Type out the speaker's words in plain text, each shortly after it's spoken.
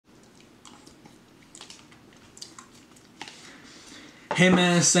Hey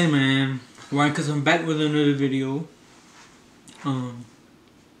man, say man, why? Cause I'm back with another video.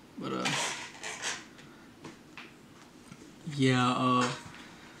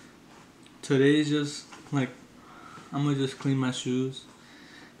 Today's just like I'm gonna just clean my shoes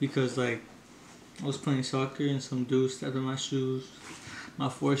because like I was playing soccer and some dude stepped on my shoes, my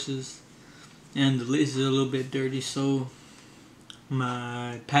forces, and the laces are a little bit dirty, so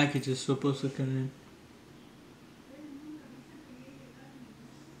my package is supposed to come in.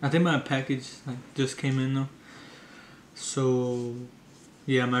 I think my package just came in though. So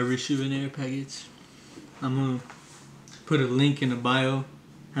yeah, my RESHOEVN8R package. I'm gonna put a link in the bio,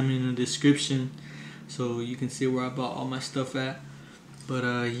 in the description, so you can see where I bought all my stuff at. But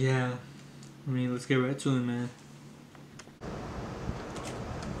yeah, let's get right to it, man.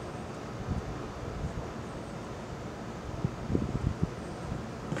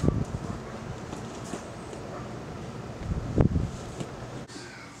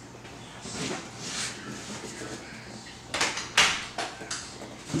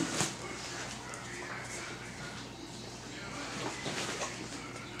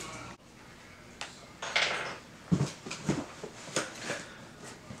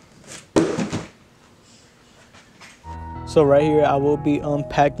 So right here, I will be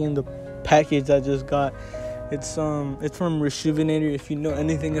unpacking the package I just got. It's from RESHOEVN8R. If you know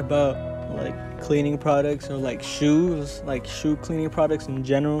anything about like cleaning products or like shoes, like shoe cleaning products in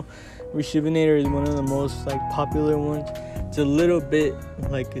general, RESHOEVN8R is one of the most like popular ones. It's a little bit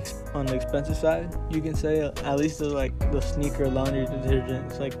like on the expensive side, you can say. At least like the sneaker laundry detergent.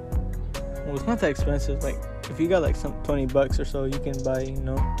 It's like, well, it's not that expensive. Like if you got like some $20 or so, you can buy,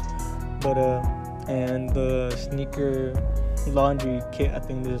 But and the sneaker laundry kit, I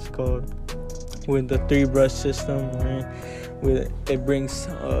think this is called, with the 3-brush system, right? It brings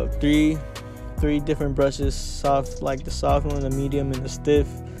three different brushes, soft, like the soft one, the medium, and the stiff.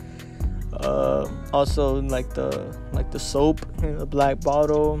 Also like the soap in the black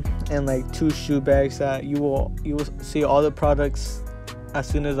bottle, and like 2 shoe bags that you will see all the products as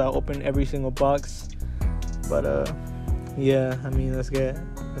soon as I open every single box. But yeah,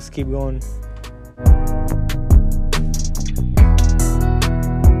 let's keep going.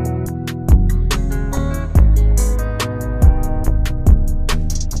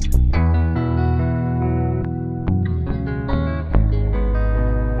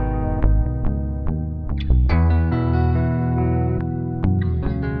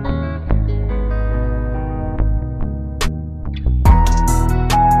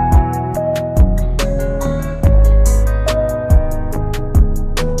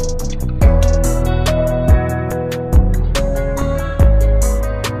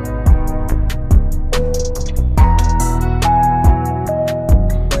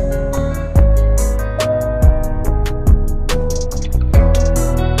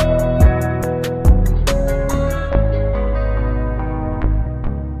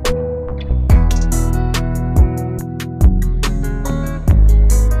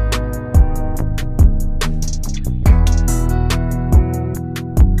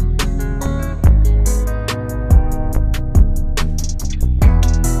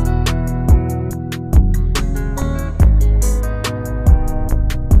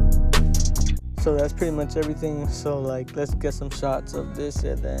 So that's pretty much everything. So like, let's get some shots of this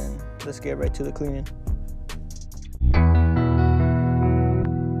and then let's get right to the cleaning.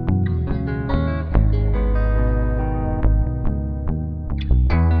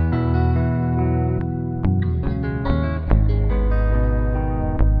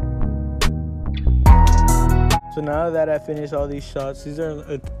 So now that I finished all these shots, these are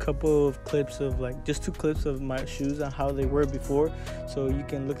a couple of clips of like just 2 clips of my shoes and how they were before, so you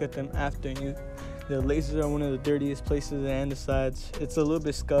can look at them after. The laces are one of the dirtiest places, and the sides. It's a little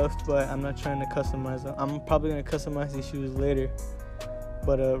bit scuffed, but I'm not trying to customize them. I'm probably gonna customize these shoes later,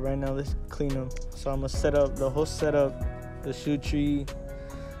 but right now let's clean them. So I'm gonna set up the whole setup, the shoe tree.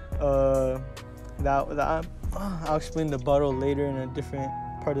 I'll explain the bottle later in a different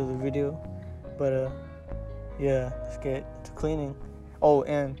part of the video, but yeah, let's get to cleaning. Oh,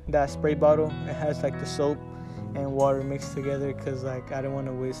 and that spray bottle, it has like the soap and water mixed together because like I don't want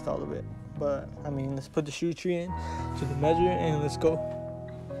to waste all of it. But let's put the shoe tree in to the measure and let's go.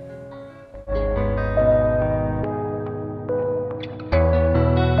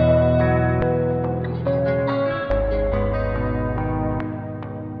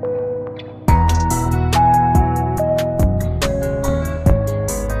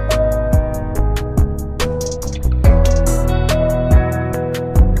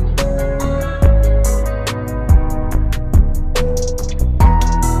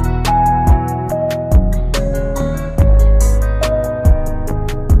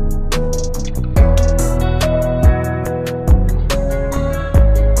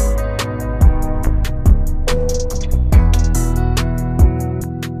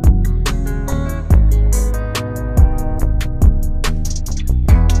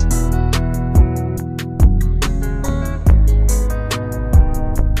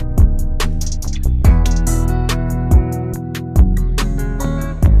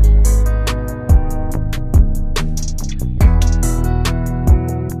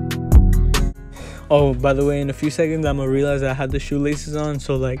 Oh, by the way, in a few seconds I'm gonna realize I had the shoelaces on,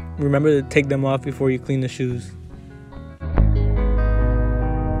 so like remember to take them off before you clean the shoes.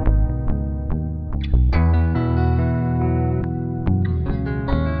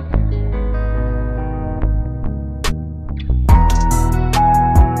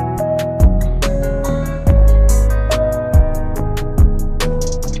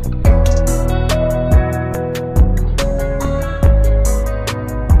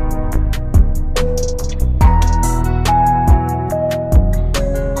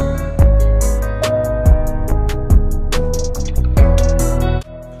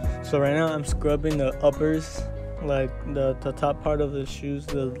 So right now I'm scrubbing the uppers, like the top part of the shoes,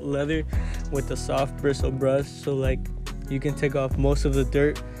 the leather, with the soft bristle brush, so like you can take off most of the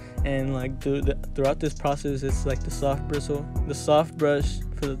dirt. And like throughout this process, it's like the soft brush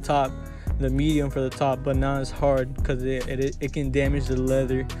for the top, the medium for the top, but not as hard because it can damage the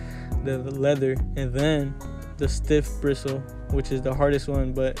leather, and then the stiff bristle, which is the hardest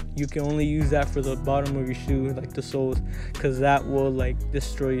one, but you can only use that for the bottom of your shoe, like the soles, because that will like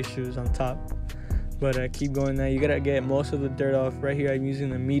destroy your shoes on top. But keep going now. You gotta get most of the dirt off. Right here I'm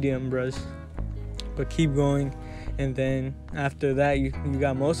using the medium brush, but keep going. And then after that you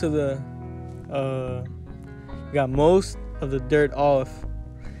got most of the dirt off.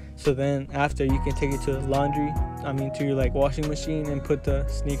 So then after, you can take it to the to your like washing machine, and put the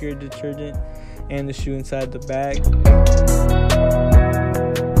sneaker detergent and the shoe inside the bag.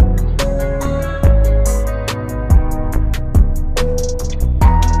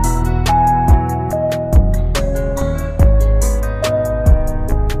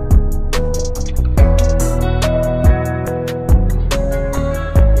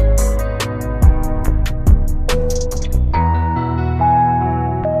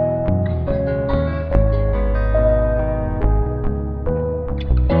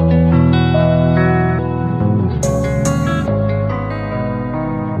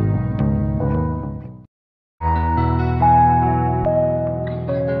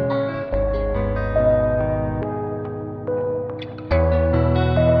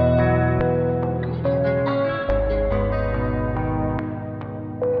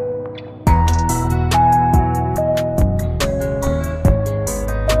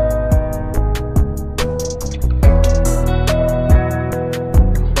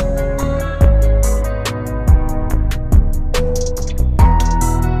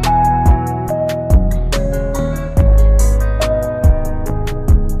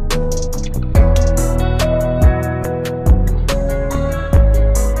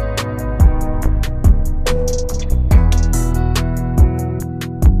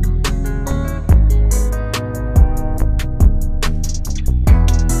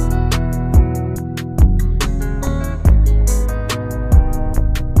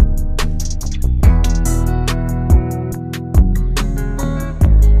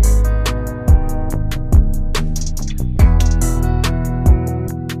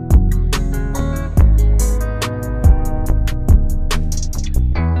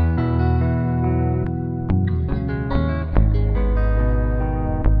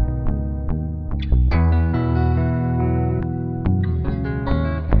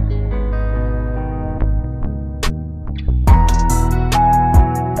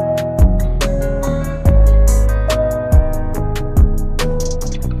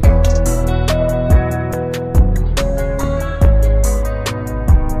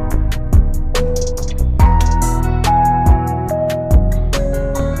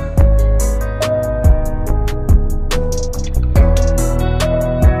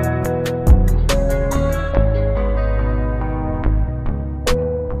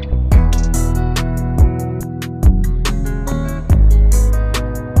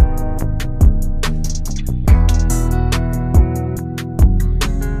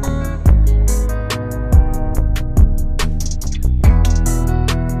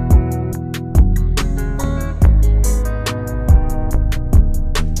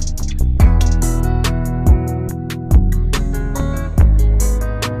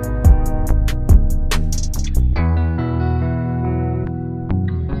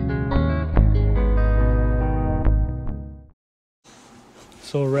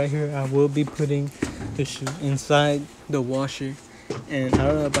 So right here I will be putting the shoe inside the washer, and I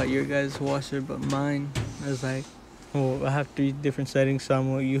don't know about your guys' washer, but mine is like, well, I have 3 different settings. So I'm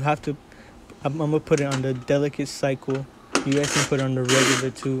gonna put it on the delicate cycle. You guys can put it on the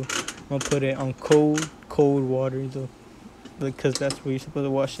regular too. I'm gonna put it on cold water though, because that's what you're supposed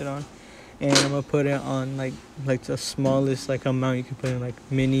to wash it on. And I'm gonna put it on like the smallest like amount you can put in, like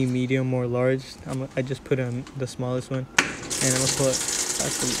mini, medium, or large. I just put it on the smallest one, and I'm gonna put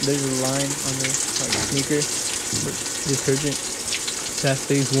there's a line on the like sneaker with detergent that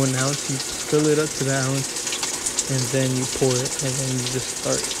stays 1 ounce. You fill it up to that ounce, and then you pour it, and then you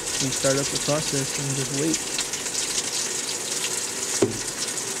start up the process and just wait.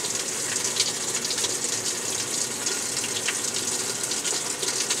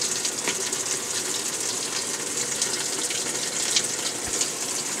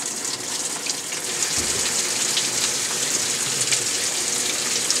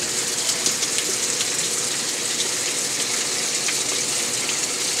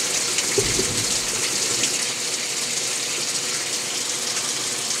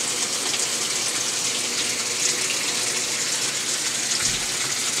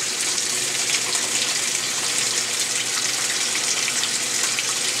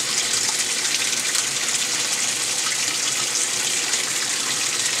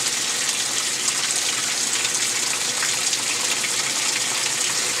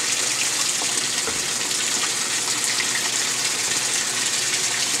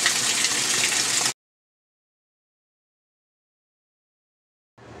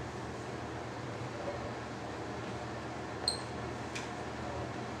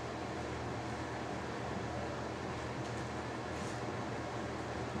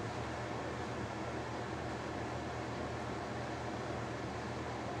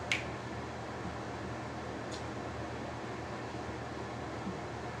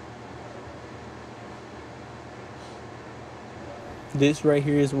 This right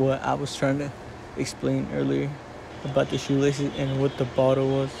here is what I was trying to explain earlier about the shoelaces and what the bottle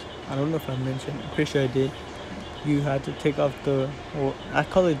was. I don't know if I mentioned, I'm pretty sure I did. You had to take off well, I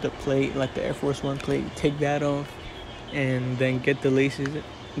call it the plate, like the Air Force One plate. Take that off and then get the laces.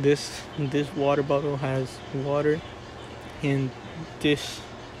 This water bottle has water and dish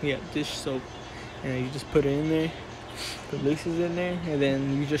soap, and you just put it in there, the laces in there, and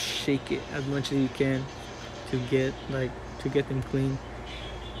then you just shake it as much as you can to get them clean,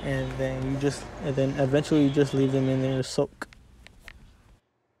 and then eventually you just leave them in there to soak.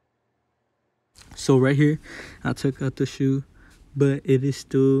 So right here I took out the shoe, but it is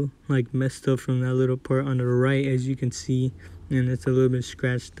still like messed up from that little part on the right, as you can see, and it's a little bit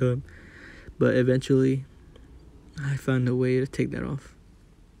scratched up, but eventually I found a way to take that off.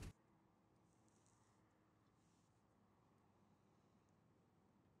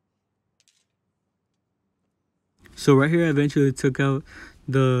 So right here I eventually took out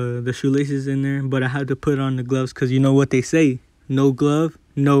the shoelaces in there, but I had to put on the gloves, because you know what they say, no glove,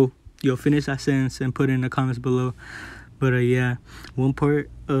 no. Yo, finish that sentence and put it in the comments below. But yeah, one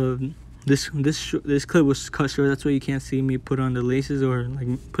part of this clip was cut short, that's why you can't see me put on the laces or like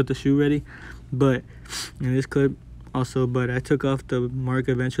put the shoe ready. But in this clip also, but I took off the mark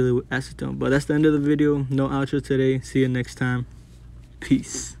eventually with acetone. But that's the end of the video. No outro today. See you next time.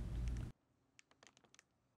 Peace.